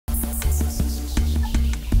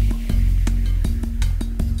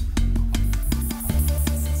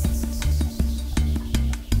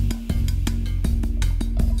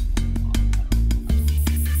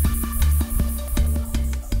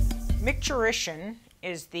micturition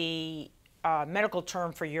is the medical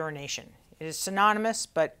term for urination. It is synonymous,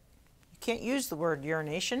 but you can't use the word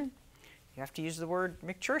urination. You have to use the word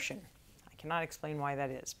micturition. I cannot explain why that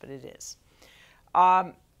is, but it is.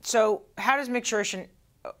 So how does micturition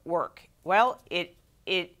work? Well, it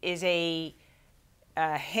is a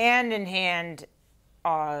hand-in-hand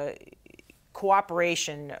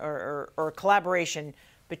cooperation or collaboration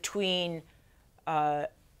between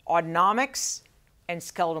autonomics and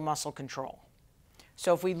skeletal muscle control.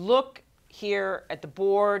 So if we look here at the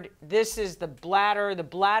board, this is the bladder. The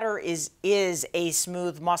bladder is a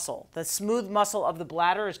smooth muscle. The smooth muscle of the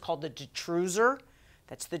bladder is called the detrusor.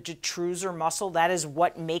 That's the detrusor muscle. That is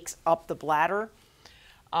what makes up the bladder.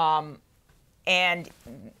 And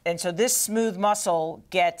so this smooth muscle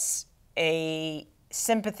gets a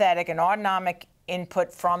sympathetic and autonomic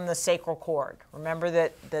input from the sacral cord. Remember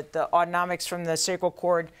that the autonomics from the sacral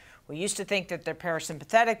cord, we used to think that they're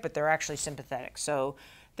parasympathetic, but they're actually sympathetic. So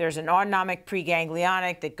there's an autonomic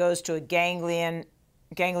preganglionic that goes to a ganglionic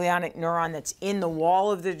neuron that's in the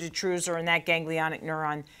wall of the detrusor, and that ganglionic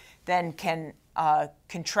neuron then can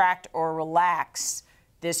contract or relax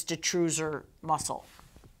this detrusor muscle.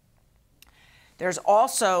 There's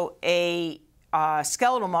also a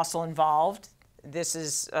skeletal muscle involved. This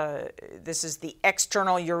is the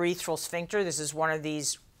external urethral sphincter. This is one of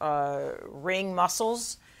these ring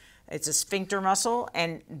muscles. It's a sphincter muscle,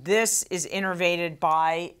 and this is innervated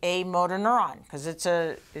by a motor neuron because it's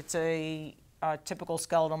a typical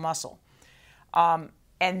skeletal muscle.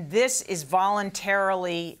 And this is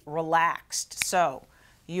voluntarily relaxed. So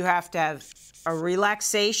you have to have a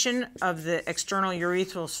relaxation of the external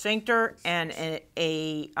urethral sphincter and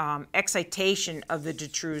a excitation of the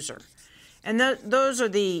detrusor. And those are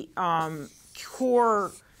the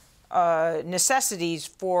core necessities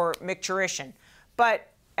for micturition. But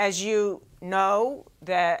as you know,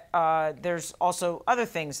 that there's also other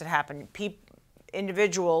things that happen.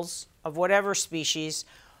 Individuals of whatever species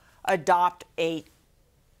adopt a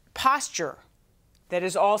posture that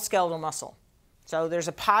is all skeletal muscle. So there's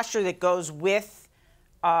a posture that goes with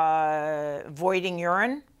voiding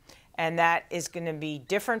urine, and that is going to be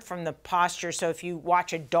different from the posture. So if you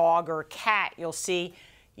watch a dog or a cat,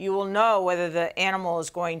 you will know whether the animal is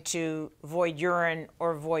going to void urine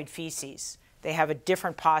or void feces. They have a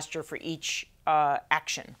different posture for each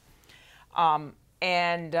action,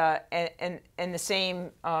 and the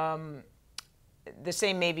same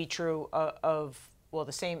may be true well,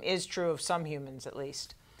 the same is true of some humans at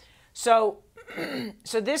least. So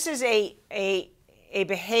this is a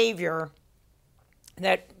behavior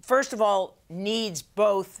that, first of all, needs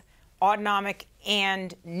both autonomic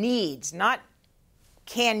and needs, not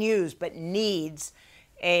can use, but needs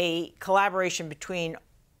a collaboration between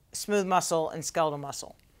smooth muscle and skeletal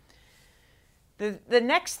muscle. The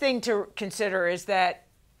next thing to consider is that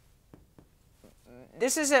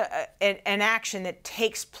this is an action that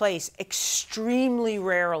takes place extremely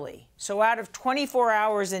rarely. So out of 24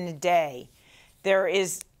 hours in a day, there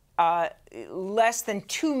is less than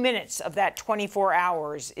 2 minutes of that 24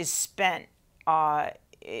 hours is spent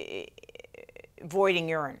voiding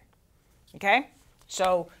urine. Okay?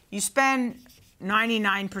 So you spend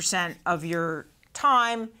 99% of your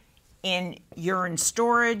time in urine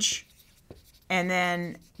storage, and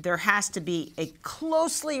then there has to be a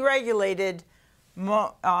closely regulated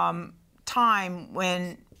time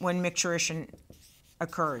when micturition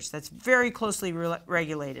occurs. That's very closely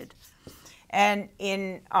regulated. And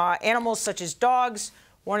in animals such as dogs,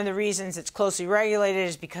 one of the reasons it's closely regulated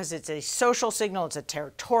is because it's a social signal, it's a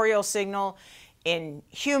territorial signal. In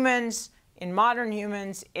humans, in modern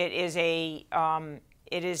humans, it is a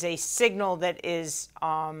signal that is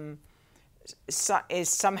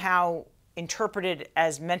somehow interpreted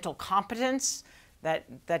as mental competence.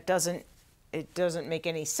 That doesn't make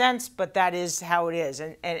any sense, but that is how it is.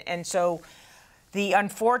 And so the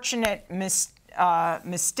unfortunate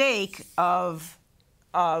mistake of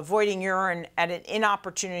voiding urine at an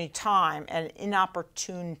inopportune time, at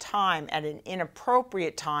an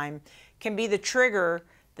inappropriate time, can be the trigger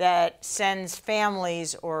that sends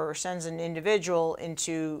families or sends an individual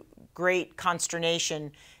into great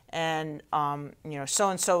consternation, and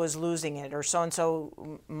so-and-so is losing it, or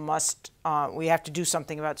so-and-so must, we have to do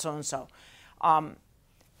something about so-and-so.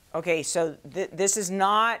 Okay, so this is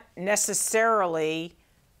not necessarily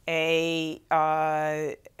a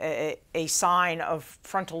sign of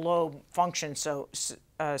frontal lobe function, so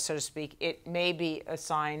to speak. It may be a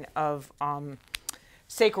sign of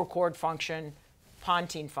sacral cord function,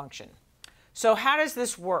 pontine function. So how does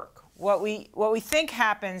this work? What we think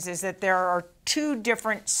happens is that there are two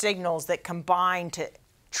different signals that combine to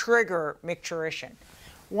trigger micturition.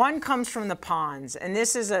 One comes from the pons, and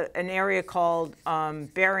this is an area called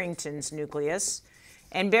Barrington's nucleus.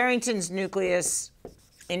 And Barrington's nucleus,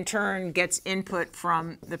 in turn, gets input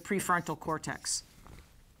from the prefrontal cortex.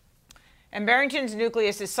 And Barrington's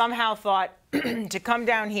nucleus is somehow thought to come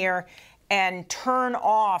down here and turn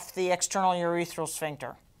off the external urethral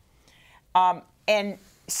sphincter. And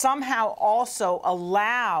somehow also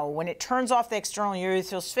allow, when it turns off the external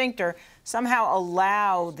urethral sphincter, somehow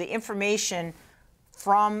allow the information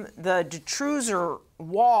from the detrusor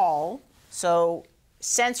wall, so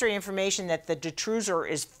sensory information that the detrusor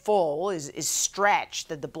is full, is stretched,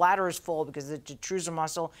 that the bladder is full because the detrusor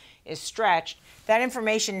muscle is stretched, that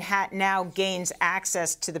information now gains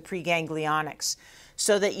access to the preganglionics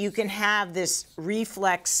so that you can have this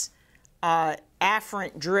reflex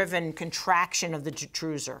afferent-driven contraction of the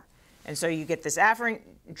detrusor. And so you get this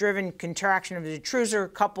afferent-driven contraction of the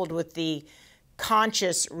detrusor coupled with the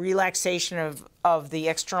conscious relaxation of the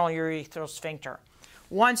external urethral sphincter.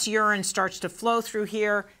 Once urine starts to flow through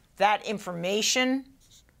here, that information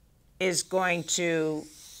is going to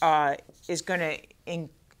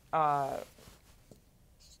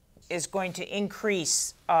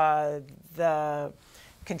increase the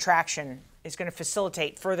contraction. Is going to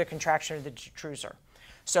facilitate further contraction of the detrusor.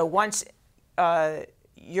 So once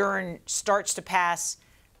urine starts to pass,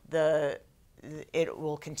 it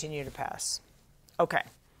will continue to pass. Okay.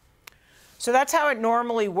 So that's how it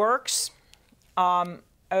normally works. A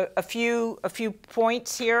few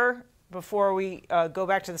points here before we go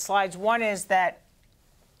back to the slides. One is that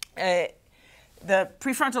the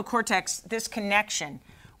prefrontal cortex, this connection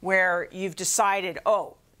where you've decided,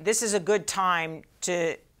 oh, this is a good time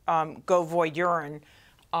to go void urine,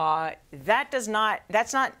 that's not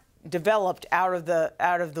developed out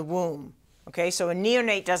of the womb. Okay, so a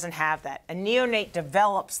neonate doesn't have that. A neonate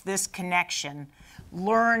develops this connection,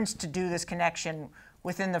 learns to do this connection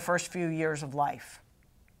within the first few years of life.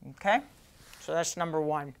 Okay, so that's number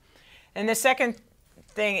one. And the second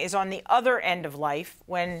thing is on the other end of life,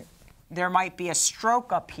 when there might be a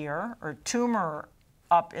stroke up here or tumor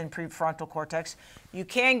up in prefrontal cortex, you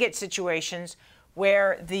can get situations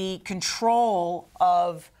where the control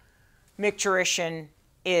of micturition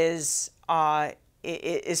is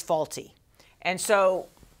faulty. And so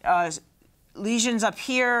lesions up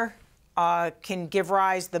here can give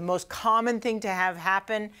rise, the most common thing to have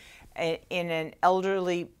happen in an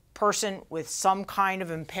elderly person with some kind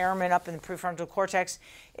of impairment up in the prefrontal cortex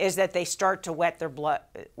is that they start to wet their blood,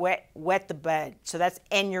 wet the bed. So that's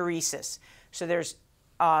enuresis. So there's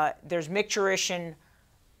micturition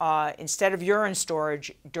instead of urine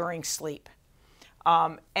storage during sleep.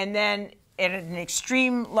 And then at an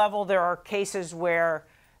extreme level, there are cases where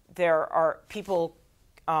people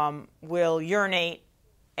will urinate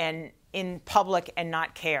and in public and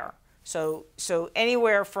not care. So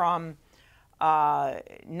anywhere from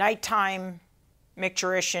nighttime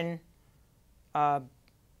micturition,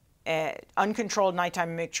 uncontrolled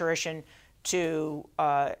nighttime micturition, to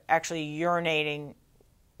actually urinating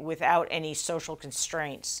without any social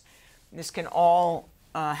constraints. This can all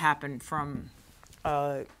happen from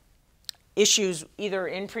issues either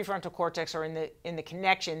in prefrontal cortex or in the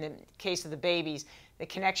connection, in the case of the babies, the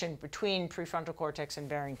connection between prefrontal cortex and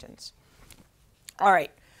Barrington's. All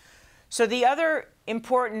right, so the other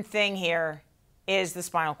important thing here is the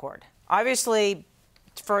spinal cord. Obviously,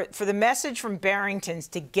 for the message from Barrington's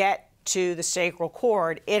to get to the sacral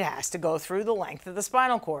cord, it has to go through the length of the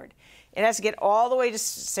spinal cord. It has to get all the way to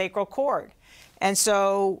sacral cord. And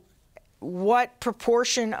so what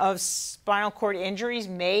proportion of spinal cord injuries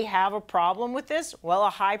may have a problem with this? Well, a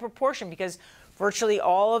high proportion, because virtually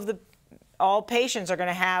all patients are going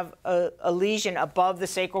to have a lesion above the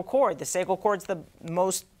sacral cord. The sacral cord's the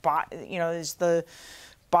most, is the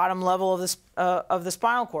bottom level of the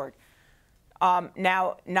spinal cord.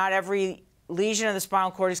 Now, not every lesion of the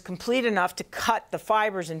spinal cord is complete enough to cut the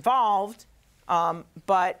fibers involved,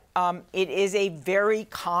 but it is a very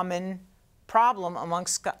common problem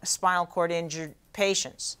amongst spinal cord injured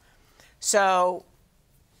patients. So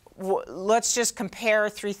let's just compare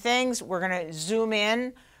three things. We're going to zoom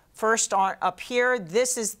in first on up here.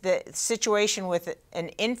 This is the situation with an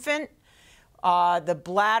infant. The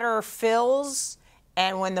bladder fills,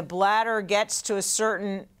 and when the bladder gets to a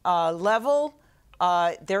certain level,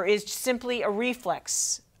 there is simply a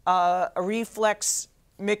reflex micturition,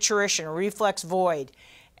 a reflex void.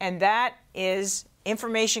 And that is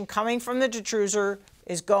information coming from the detrusor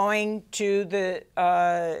is going to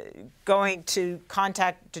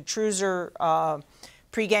contact detrusor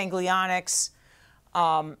preganglionics,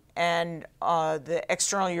 and the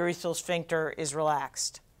external urethral sphincter is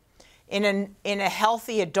relaxed. In a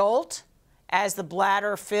healthy adult, As the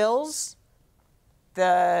bladder fills,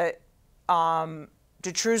 the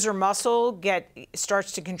detrusor muscle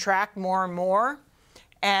starts to contract more and more.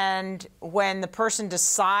 And when the person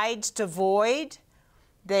decides to void,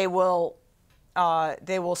 they will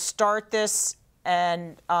start this,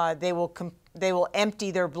 and they will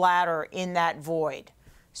empty their bladder in that void.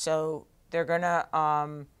 So they're gonna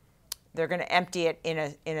empty it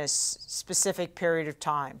in a specific period of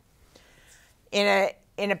time. In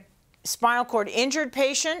a spinal cord injured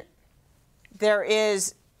patient, there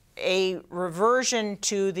is a reversion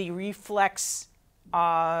to the reflex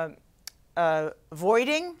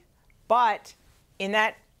voiding, but in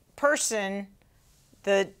that person,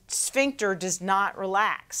 the sphincter does not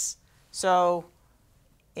relax. So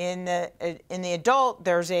in the adult,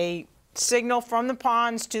 there's a signal from the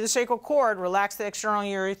pons to the sacral cord, relax the external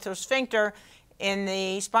urethral sphincter. In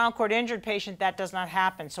the spinal cord injured patient, that does not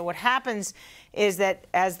happen. So what happens is that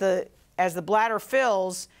as the bladder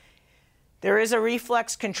fills, there is a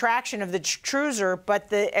reflex contraction of the detrusor, but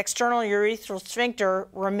the external urethral sphincter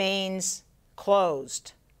remains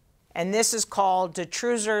closed. And this is called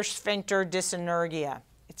detrusor sphincter dysenergia.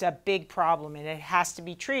 It's a big problem, and it has to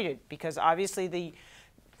be treated because obviously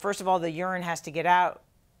first of all, the urine has to get out.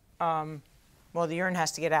 The urine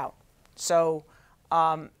has to get out. So,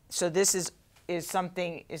 so this is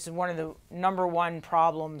one of the #1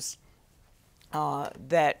 problems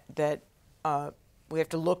that we have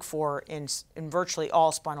to look for in virtually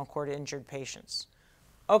all spinal cord injured patients.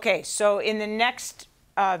 Okay, so in the next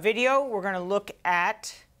video, we're going to look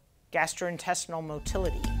at gastrointestinal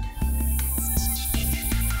motility.